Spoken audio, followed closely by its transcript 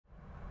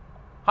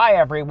Hi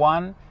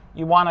everyone,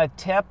 you want a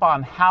tip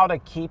on how to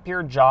keep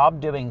your job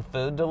doing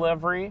food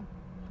delivery?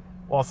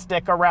 Well,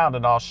 stick around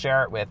and I'll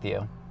share it with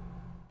you.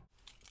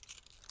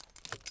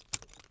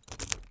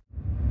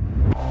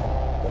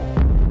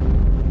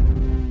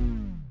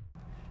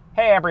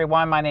 Hey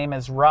everyone, my name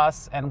is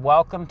Russ and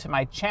welcome to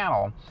my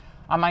channel.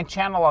 On my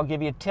channel, I'll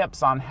give you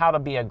tips on how to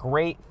be a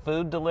great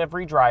food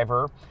delivery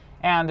driver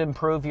and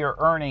improve your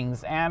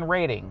earnings and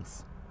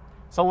ratings.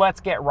 So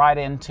let's get right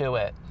into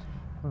it.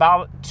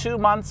 About 2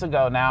 months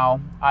ago now,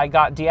 I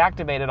got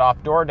deactivated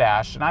off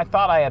DoorDash and I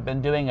thought I had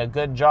been doing a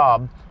good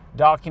job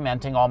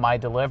documenting all my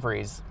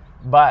deliveries,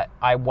 but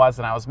I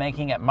wasn't. I was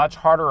making it much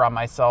harder on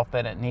myself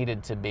than it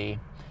needed to be.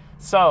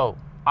 So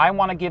I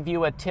want to give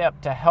you a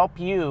tip to help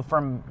you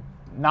from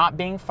not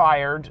being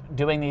fired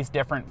doing these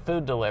different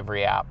food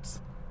delivery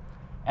apps.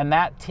 And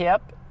that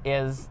tip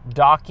is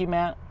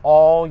document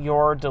all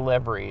your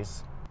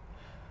deliveries.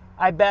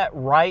 I bet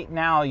right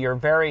now you're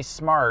very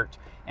smart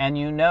and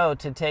you know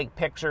to take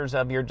pictures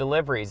of your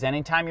deliveries.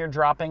 Anytime you're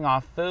dropping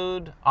off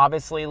food,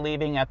 obviously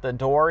leaving at the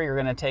door, you're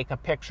going to take a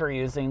picture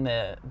using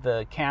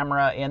the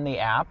camera in the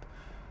app,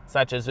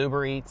 such as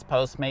UberEats,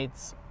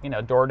 Postmates,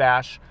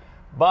 DoorDash.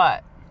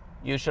 But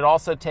you should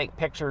also take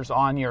pictures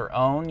on your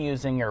own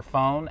using your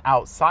phone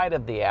outside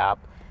of the app.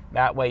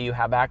 That way you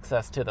have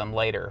access to them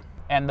later.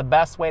 And the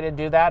best way to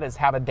do that is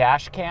have a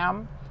dash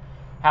cam,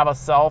 have a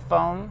cell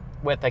phone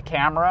with a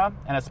camera,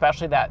 and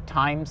especially that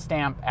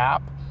timestamp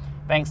app.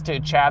 Thanks to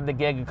Chad the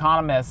Gig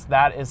Economist,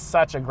 that is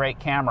such a great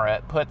camera.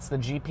 It puts the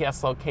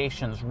GPS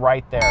locations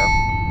right there.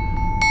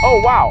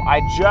 Oh wow,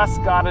 I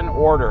just got an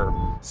order.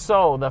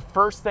 So the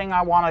first thing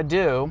I want to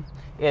do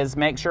is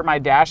make sure my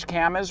dash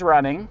cam is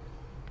running.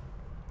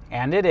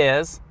 And it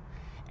is.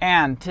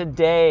 And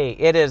today,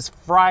 it is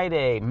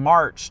Friday,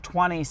 March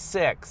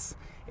 26th.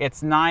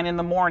 It's 9 in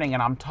the morning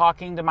and I'm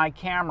talking to my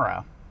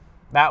camera.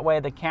 That way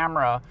the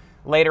camera,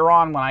 later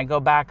on when I go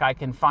back, I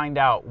can find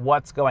out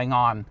what's going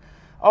on.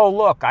 Oh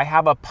look, I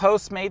have a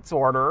Postmates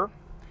order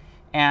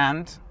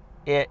and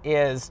it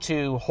is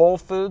to Whole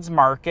Foods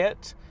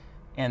Market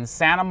in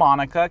Santa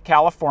Monica,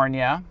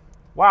 California.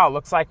 Wow, it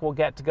looks like we'll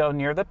get to go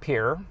near the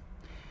pier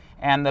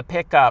and the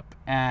pickup.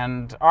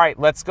 And all right,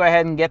 let's go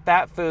ahead and get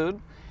that food.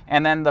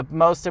 And then the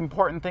most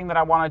important thing that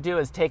I want to do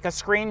is take a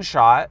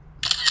screenshot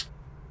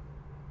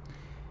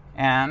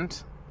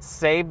and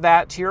save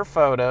that to your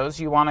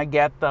photos. You want to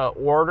get the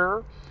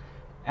order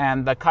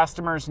and the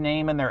customer's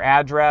name and their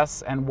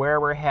address and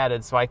where we're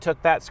headed. So I took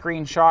that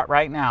screenshot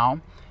right now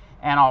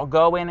and I'll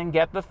go in and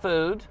get the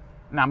food.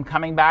 And I'm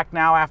coming back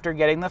now after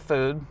getting the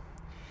food.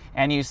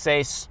 And you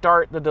say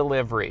start the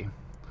delivery.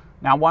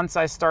 Now once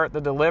I start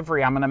the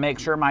delivery, I'm going to make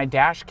sure my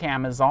dash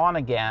cam is on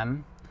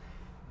again.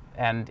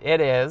 And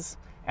it is.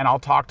 And I'll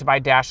talk to my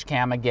dash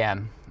cam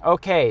again.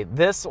 Okay,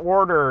 this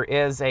order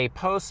is a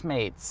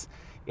Postmates.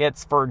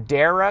 It's for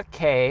Dara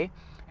K.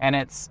 And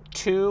it's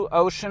 2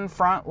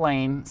 Oceanfront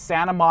Lane,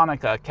 Santa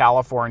Monica,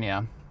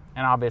 California.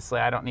 And obviously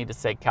I don't need to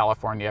say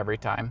California every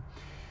time.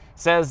 It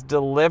says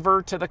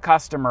deliver to the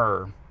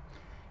customer.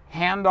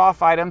 Hand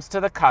off items to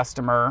the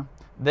customer.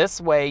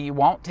 This way you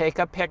won't take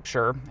a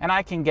picture and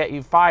I can get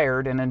you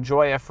fired and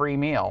enjoy a free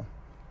meal.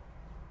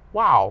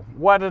 Wow,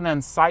 what an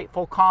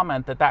insightful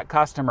comment that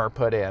customer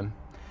put in.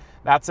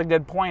 That's a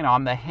good point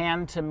on the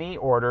hand to me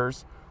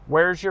orders.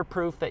 Where's your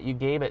proof that you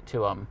gave it to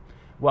them?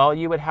 Well,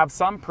 you would have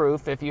some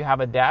proof if you have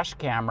a dash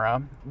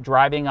camera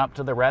driving up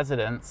to the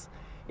residence.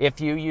 If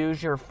you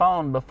use your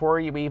phone before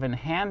you even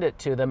hand it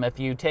to them, if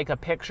you take a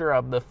picture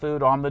of the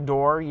food on the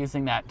door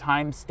using that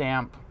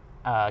timestamp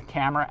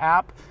camera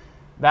app,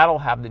 that'll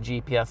have the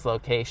GPS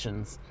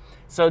locations.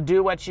 So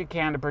do what you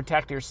can to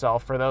protect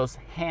yourself for those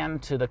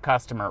hand to the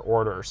customer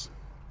orders.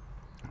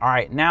 All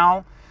right,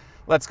 now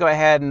let's go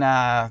ahead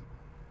and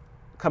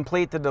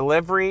complete the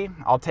delivery.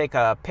 I'll take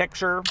a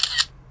picture.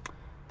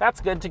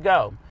 That's good to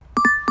go.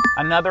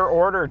 Another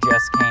order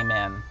just came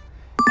in,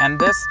 and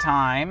this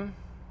time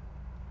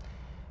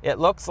it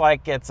looks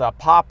like it's a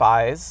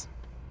Popeyes.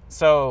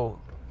 So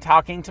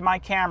talking to my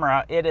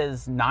camera, it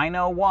is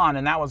 9:01,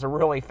 and that was a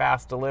really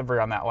fast delivery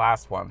on that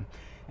last one.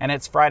 And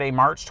it's Friday,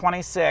 March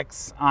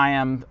 26th. I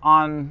am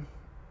on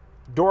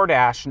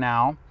DoorDash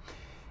now,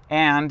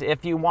 and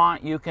if you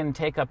want, you can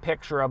take a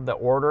picture of the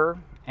order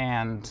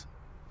and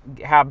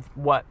have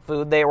what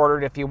food they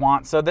ordered if you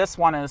want. So this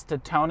one is to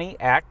Tony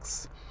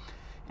X.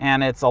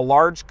 And it's a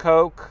large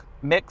Coke,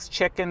 mixed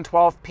chicken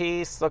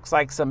 12-piece, looks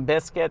like some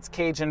biscuits,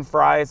 Cajun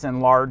fries,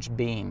 and large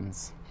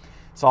beans.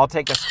 So I'll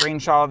take a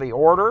screenshot of the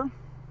order.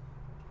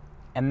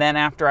 And then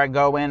after I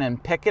go in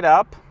and pick it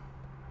up,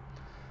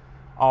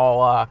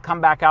 I'll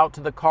come back out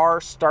to the car,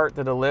 start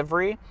the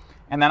delivery,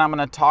 and then I'm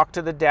going to talk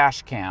to the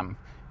dash cam.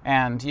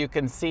 And you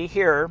can see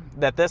here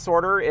that this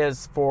order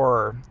is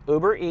for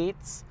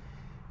UberEats.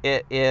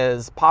 It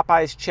is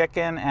Popeye's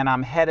chicken, and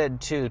I'm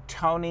headed to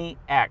Tony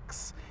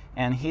X.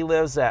 And he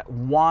lives at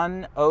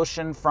 1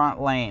 Oceanfront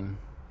Lane.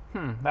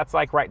 That's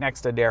like right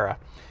next to Dara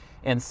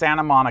in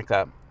Santa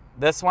Monica.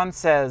 This one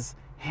says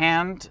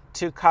hand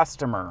to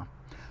customer.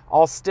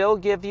 I'll still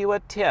give you a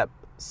tip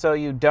so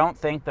you don't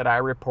think that I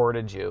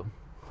reported you.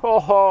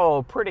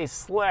 Oh, pretty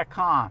slick,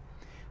 huh?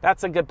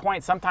 That's a good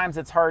point. Sometimes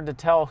it's hard to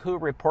tell who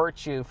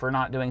reports you for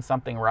not doing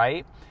something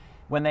right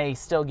when they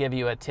still give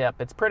you a tip.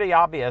 It's pretty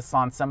obvious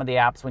on some of the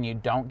apps when you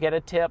don't get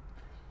a tip,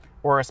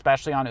 or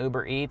especially on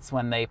UberEats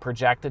when they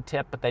project a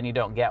tip but then you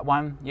don't get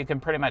one. You can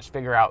pretty much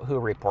figure out who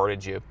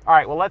reported you. All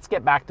right, well, let's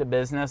get back to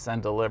business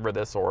and deliver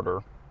this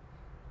order.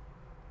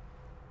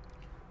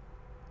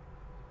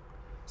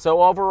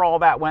 So overall,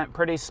 that went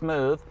pretty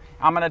smooth.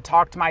 I'm going to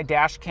talk to my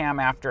dash cam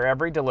after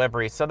every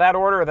delivery. So that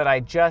order that I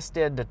just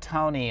did to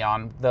Tony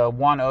on the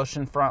one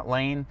oceanfront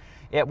lane,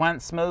 it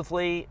went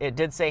smoothly. It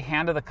did say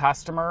hand to the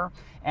customer,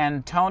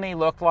 and Tony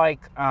looked like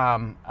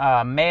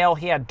a male.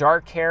 He had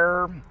dark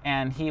hair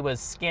and he was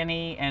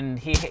skinny, and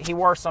he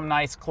wore some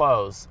nice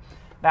clothes.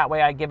 That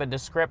way I give a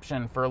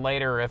description for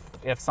later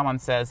if someone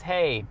says,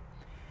 hey,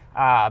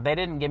 they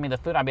didn't give me the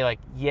food, I'd be like,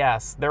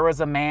 yes, there was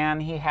a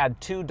man. He had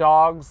 2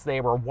 dogs. They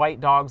were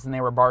white dogs and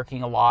they were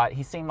barking a lot.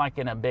 He seemed like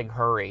in a big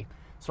hurry.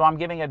 So I'm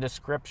giving a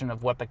description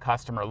of what the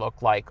customer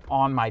looked like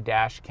on my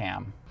dash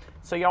cam.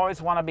 So you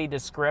always want to be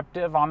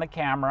descriptive on the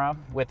camera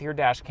with your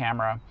dash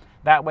camera.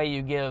 That way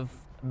you give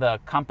the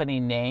company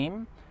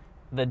name,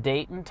 the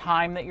date and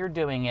time that you're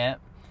doing it,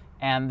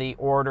 and the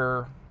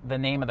order, the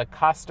name of the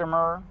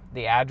customer,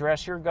 the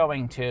address you're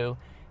going to.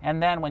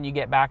 And then when you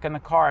get back in the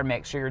car and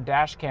make sure your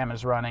dash cam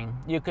is running,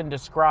 you can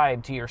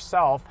describe to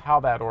yourself how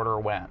that order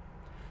went.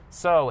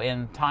 So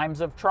in times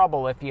of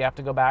trouble, if you have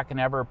to go back and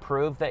ever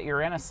prove that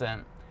you're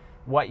innocent,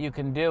 what you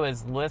can do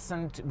is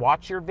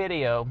watch your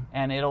video,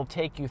 and it'll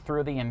take you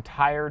through the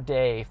entire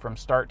day from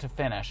start to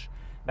finish.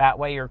 That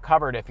way you're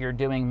covered if you're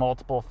doing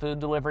multiple food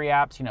delivery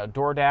apps, you know,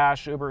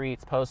 DoorDash,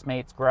 UberEats,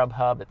 Postmates,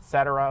 GrubHub,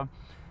 etc.,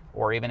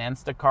 or even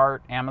Instacart,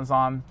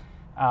 Amazon.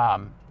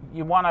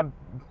 You want to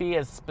be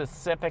as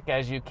specific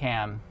as you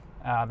can.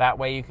 That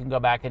way you can go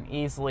back and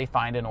easily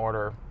find an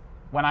order.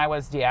 When I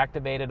was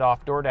deactivated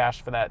off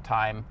DoorDash for that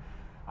time,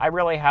 I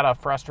really had a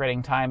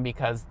frustrating time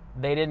because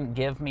they didn't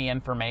give me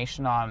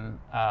information on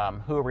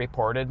who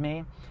reported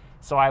me.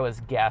 So I was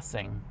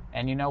guessing.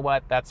 And you know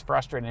what? That's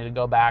frustrating to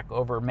go back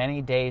over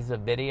many days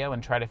of video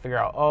and try to figure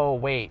out, oh,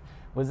 wait,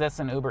 was this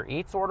an Uber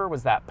Eats order?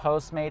 Was that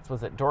Postmates?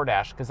 Was it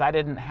DoorDash? Because I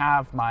didn't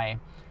have my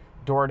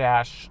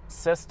DoorDash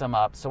system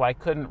up, so I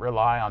couldn't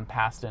rely on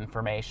past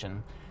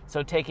information.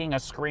 So taking a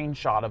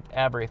screenshot of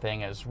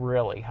everything is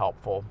really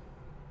helpful.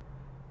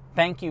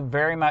 Thank you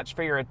very much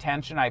for your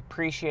attention. I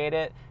appreciate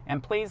it.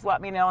 And please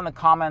let me know in the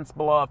comments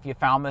below if you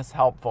found this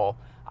helpful.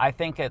 I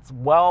think it's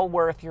well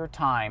worth your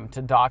time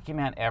to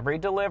document every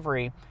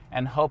delivery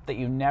and hope that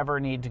you never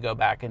need to go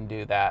back and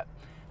do that.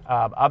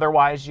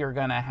 Otherwise, you're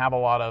going to have a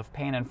lot of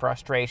pain and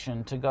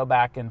frustration to go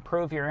back and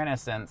prove your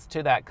innocence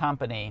to that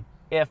company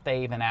if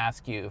they even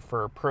ask you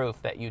for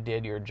proof that you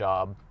did your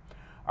job.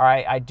 All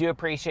right, I do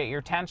appreciate your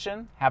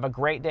attention. Have a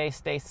great day.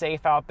 Stay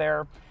safe out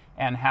there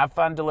and have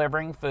fun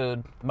delivering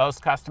food.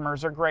 Most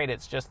customers are great.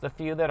 It's just the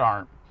few that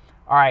aren't.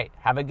 All right,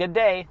 have a good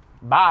day.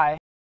 Bye.